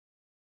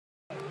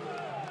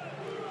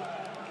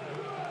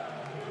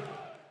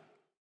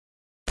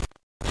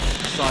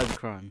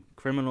Cybercrime,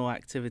 criminal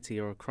activity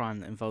or a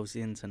crime that involves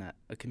the internet,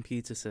 a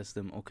computer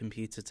system or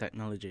computer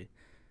technology.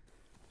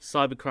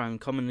 Cybercrime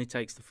commonly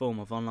takes the form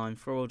of online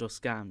fraud or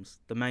scams,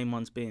 the main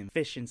ones being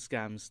phishing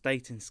scams,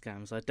 dating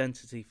scams,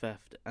 identity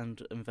theft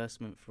and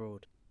investment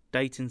fraud.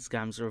 Dating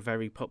scams are a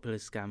very popular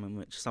scam in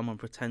which someone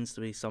pretends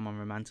to be someone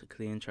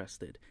romantically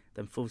interested,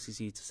 then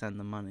forces you to send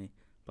them money.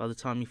 By the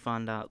time you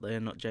find out they are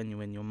not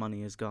genuine, your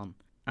money is gone.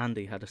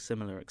 Andy had a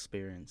similar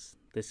experience.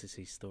 This is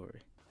his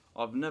story.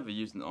 I've never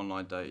used an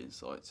online dating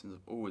site since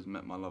I've always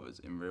met my lovers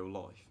in real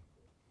life.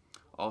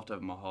 After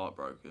having my heart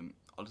broken,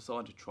 I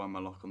decided to try my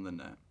luck on the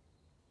net.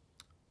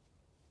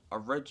 I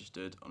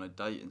registered on a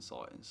dating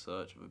site in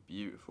search of a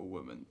beautiful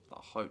woman that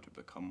I hoped would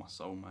become my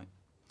soulmate.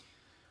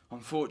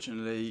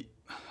 Unfortunately,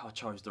 I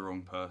chose the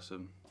wrong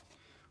person.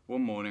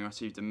 One morning I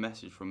received a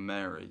message from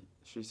Mary.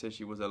 She said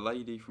she was a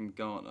lady from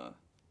Ghana,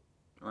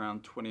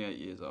 around 28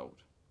 years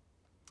old.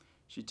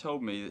 She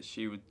told me that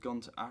she had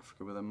gone to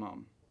Africa with her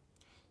mum.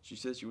 She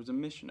said she was a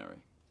missionary.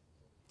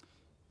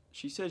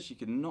 She said she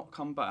could not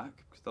come back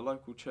because the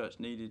local church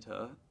needed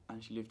her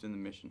and she lived in the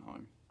mission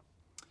home.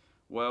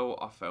 Well,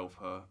 I fell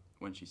for her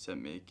when she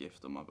sent me a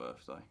gift on my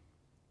birthday.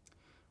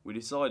 We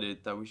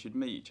decided that we should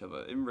meet each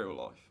other in real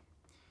life.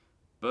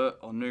 But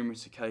on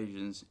numerous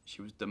occasions,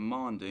 she was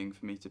demanding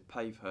for me to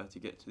pay for her to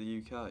get to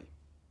the UK.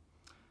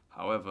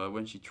 However,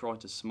 when she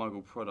tried to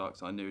smuggle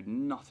products I knew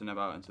nothing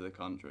about into the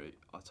country,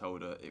 I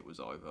told her it was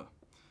over.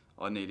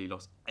 I nearly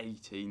lost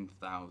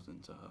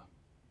 $18,000 to her.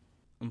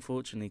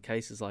 Unfortunately,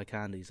 cases like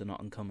Andy's are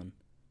not uncommon,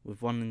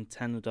 with 1 in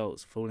 10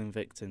 adults falling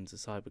victim to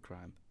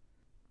cybercrime.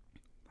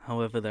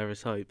 However, there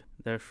is hope.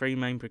 There are 3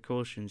 main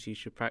precautions you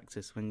should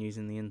practice when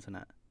using the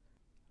internet.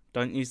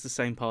 Don't use the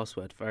same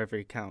password for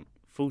every account.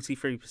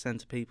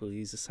 43% of people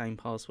use the same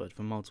password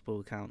for multiple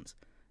accounts.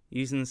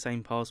 Using the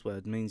same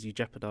password means you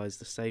jeopardise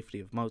the safety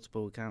of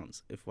multiple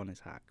accounts if one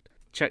is hacked.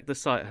 Check the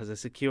site has a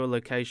secure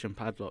location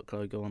padlock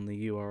logo on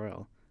the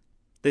URL.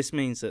 This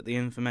means that the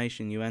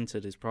information you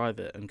entered is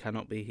private and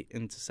cannot be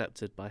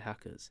intercepted by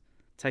hackers.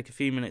 Take a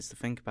few minutes to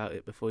think about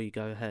it before you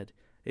go ahead.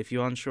 If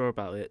you're unsure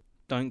about it,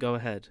 don't go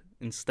ahead.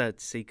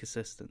 Instead, seek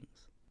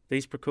assistance.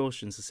 These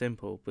precautions are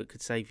simple but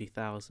could save you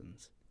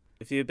thousands.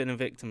 If you have been a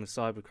victim of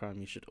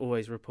cybercrime, you should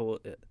always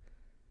report it.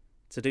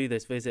 To do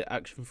this, visit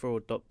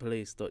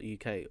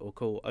actionfraud.police.uk or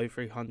call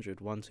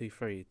 0300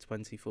 123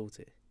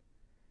 2040.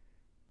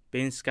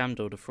 Being scammed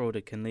or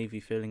defrauded can leave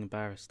you feeling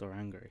embarrassed or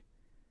angry.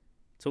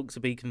 Talk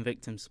to Beacon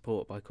Victim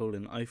Support by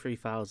calling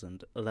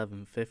 03000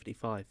 11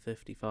 55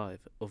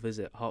 55 or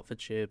visit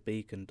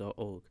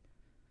hertfordshirebeacon.org.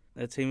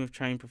 Their team of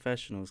trained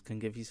professionals can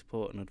give you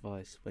support and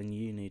advice when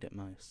you need it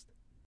most.